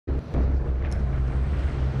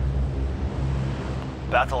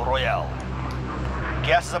Battle Royale.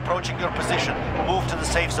 Gas is approaching your position. Move to the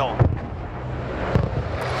safe zone.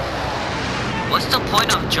 What's the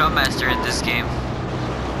point of Drum Master in this game?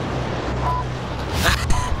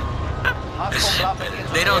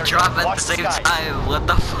 They don't drop at the same time. What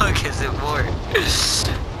the fuck is it for?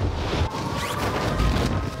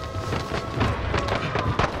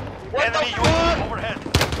 Enemy UAV overhead.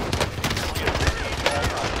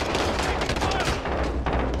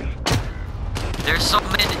 There's so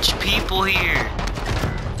many people here.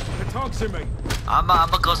 I'm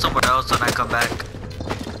gonna go somewhere else when I come back.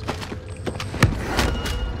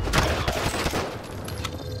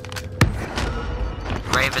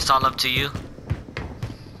 Rave, it's all up to you.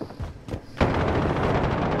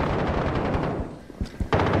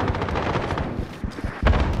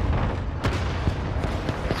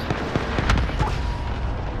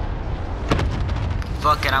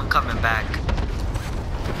 Fuck it, I'm coming back.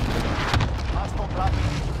 Hostile dropping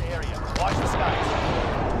into the area. Watch the skies.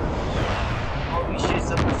 Holy shit,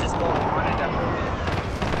 someone's just going on at that moment.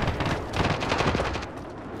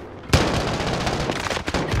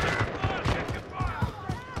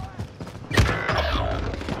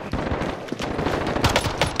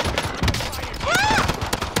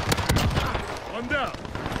 One down.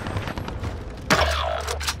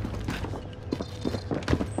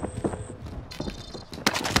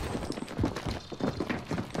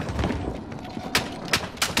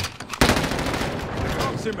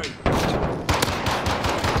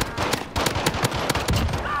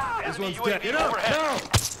 This one's dead. Get up now!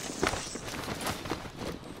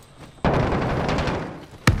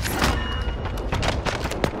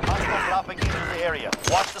 Hostile dropping into the area.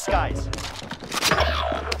 Watch the skies.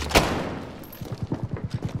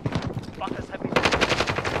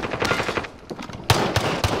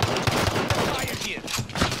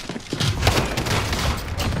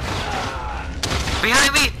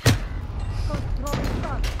 Behind me!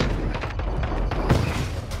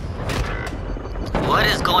 What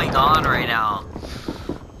is going on right now?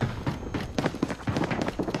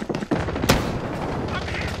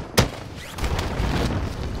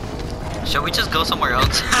 Shall we just go somewhere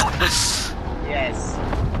else? Yes.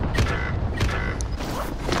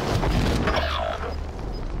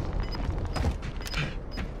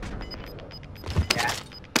 Yeah.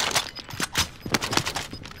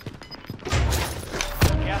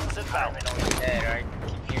 Gas is inbound. Dead, right?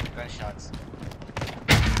 Keep hearing gunshots.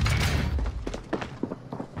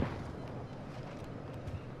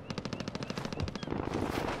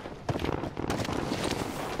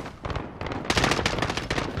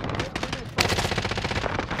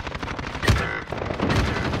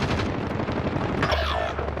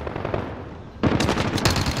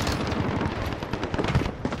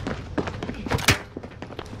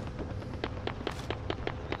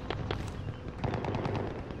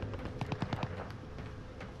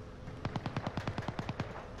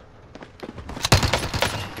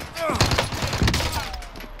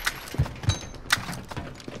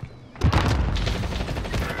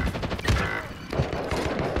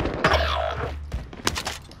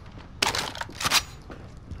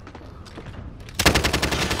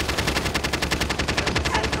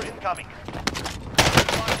 Coming.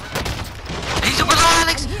 He's super low,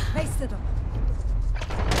 Alex!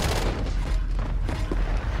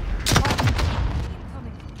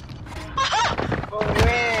 Oh,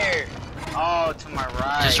 where? Oh, to my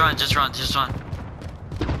right. Just run, just run, just run.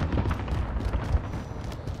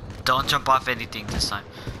 Don't jump off anything this time.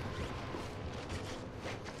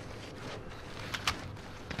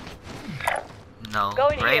 No,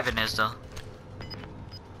 Raven is though.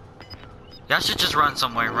 Y'all should just run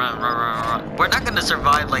somewhere. Run. We're not gonna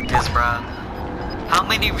survive like this, bruh. How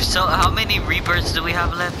many Reapers do we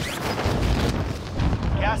have left?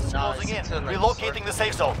 Gas is closing in. Relocating the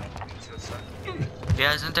safe zone.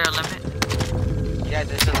 Yeah, isn't there a limit? Yeah,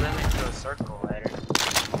 there's a limit to a circle, Ader.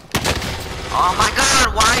 Oh my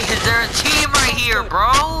god, why is there a team right here,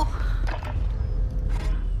 bro?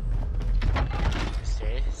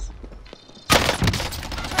 Serious?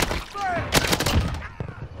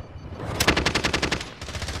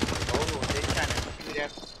 Oh, they're trying to shoot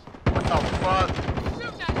at. What the fuck?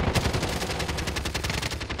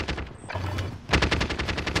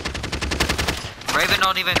 Raven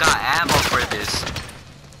don't even got ammo for this.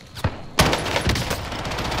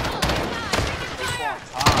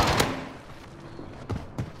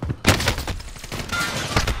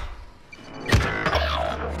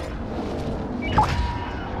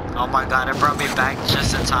 Oh my god, it brought me back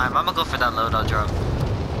just in time. I'm gonna go for that loadout drop.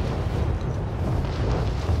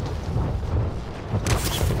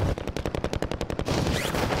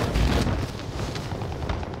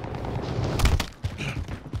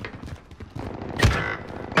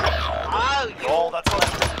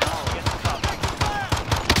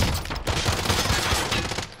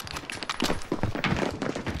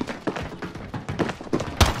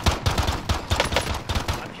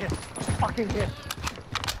 taking hit.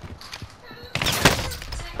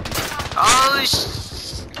 Oh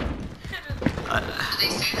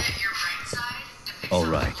All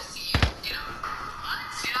right.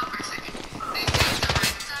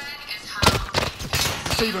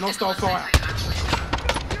 Receiving hostile fire.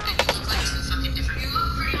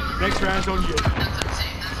 Next round's on you.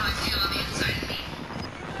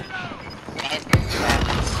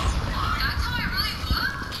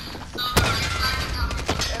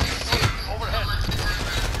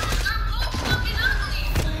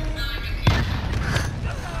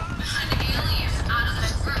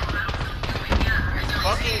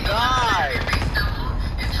 Fucking God!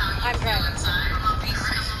 I'm driving.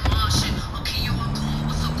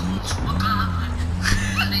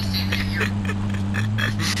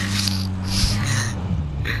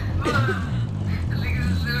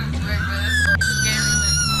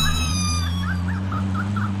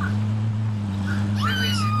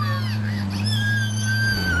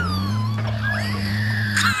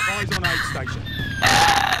 Eyes on aid station.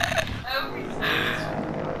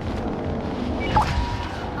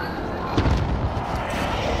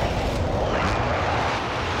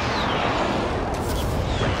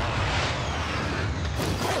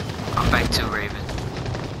 I'm back to Raven.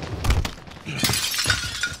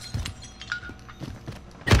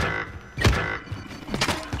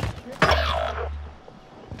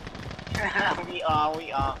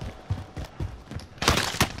 we are.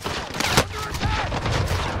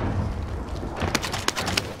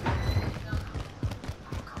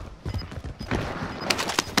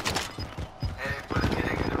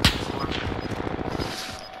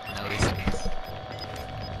 No, he's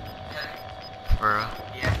bro.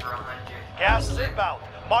 Gas is inbound.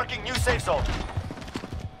 Marking new safe zone.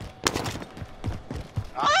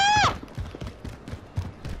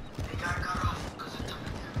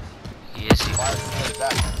 He is he. Fire station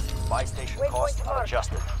back. Buy station costs are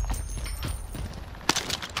adjusted.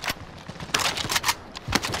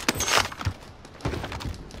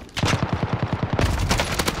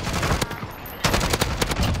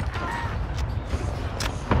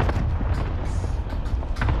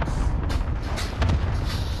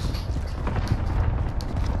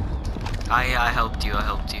 I helped you. I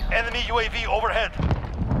helped you. Enemy UAV overhead.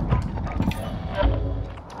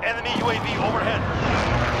 Enemy UAV overhead.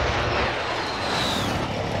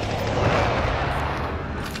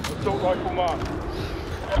 Assault rifle mark.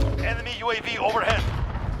 Enemy UAV overhead.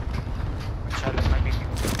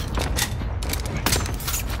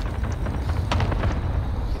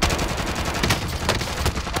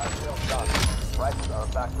 Prices are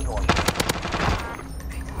back to normal.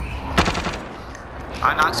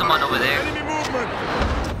 I knocked someone over there. Enemy movement.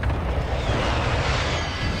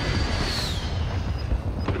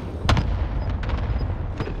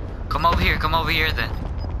 Come over here then.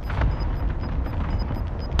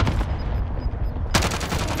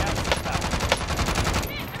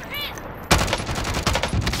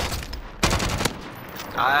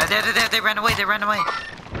 They ran away,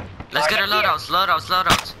 Let's get our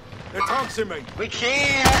loadouts. They're taunting me. We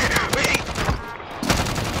can't! We...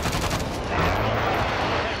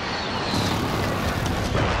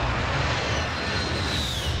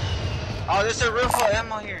 Oh, there's a roof of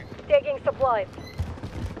ammo here. Taking supplies.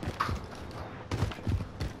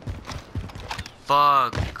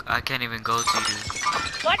 Fuck, I can't even go to you.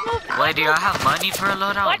 What movement? Wait, do I have money for a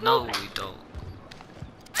loadout? What No, movement? we don't.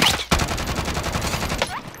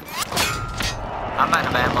 I'm out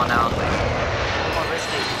of ammo now.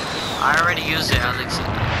 I already used it, Alex.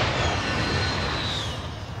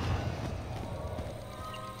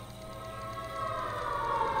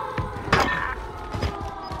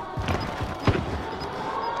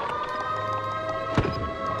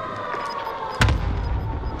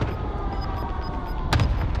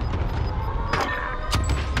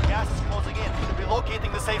 Gas is closing in.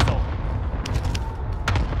 Relocating the safe zone.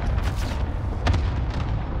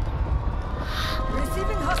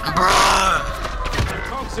 Receiving hostile. Bruh! They're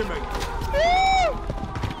taunting me.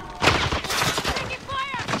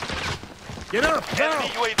 Get up Enemy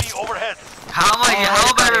now. UAV overhead. How am I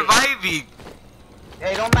reviving?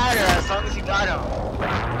 Hey, don't matter as long as you got him.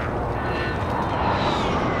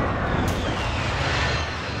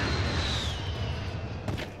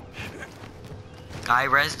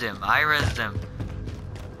 I rezzed him.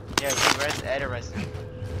 Yeah, he res Ader res him.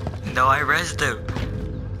 No, I rezzed him.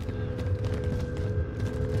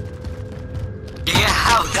 Yeah,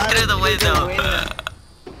 out through the window.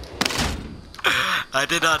 I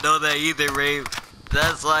did not know that either, Rave.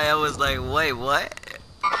 That's why I was like, wait, what?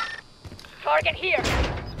 Target here.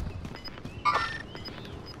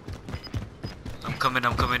 I'm coming,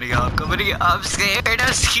 y'all. I'm scared.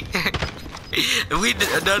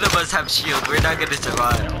 None of us have shield. We're not gonna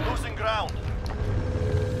survive. Losing ground.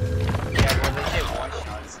 Yeah, we're legit one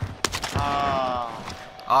shots.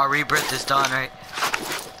 Oh, rebirth is done, right?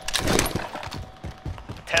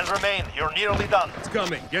 10 remain. You're nearly done. It's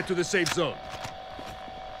coming. Get to the safe zone.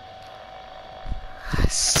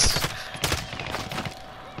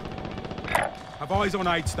 Have eyes on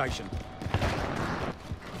aid station.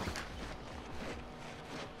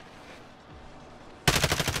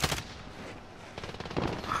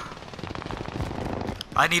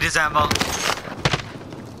 I need his ammo.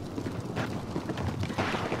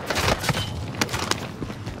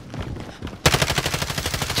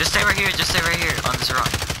 Just stay right here. Just stay right here on this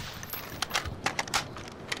rock.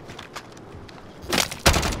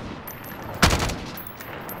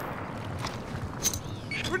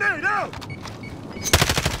 Grenade out!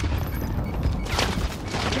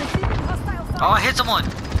 Receiving hostile fire. Oh, I hit someone.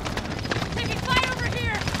 Taking fire over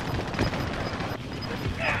here.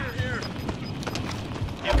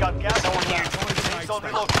 You've got gas Someone here. here. Safe zone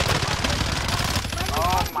relocated.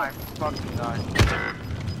 Oh my fucking god. Taking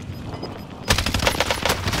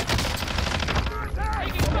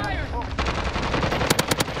fire.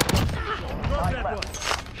 Drop that one.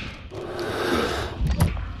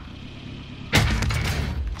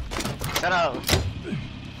 Shut up.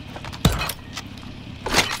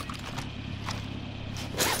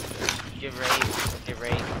 Get ready. Get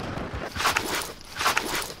ready.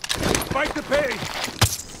 Fight the pig!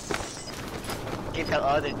 Get the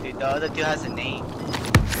other dude. The other dude has a name.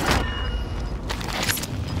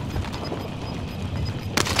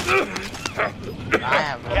 I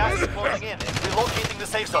have no Gas is closing in. Relocating the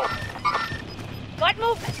safe zone. Light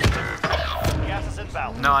movement. Gas is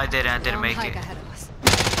inbound. No, I didn't. I didn't Long make hike it. ahead of us.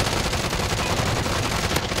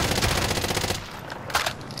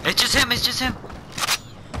 It's just him. It's just him.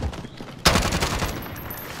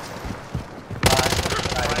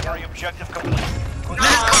 Primary objective complete. Let's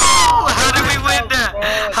go! How did we win that?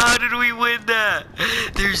 How did we win that?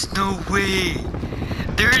 There's no way.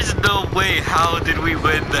 There is no way. How did we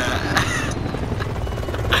win that?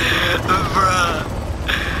 Bruh.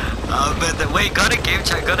 Wait, go to game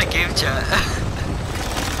chat. Go to game chat.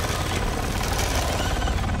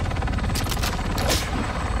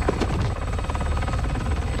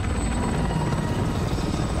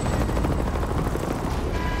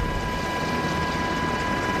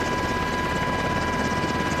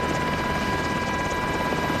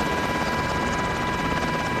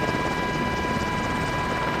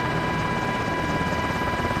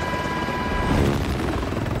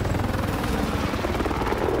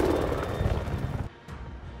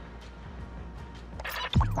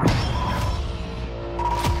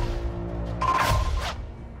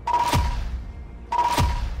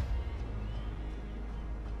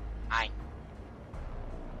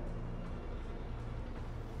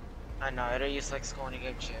 I know, Ader used like scoring a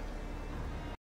good chip.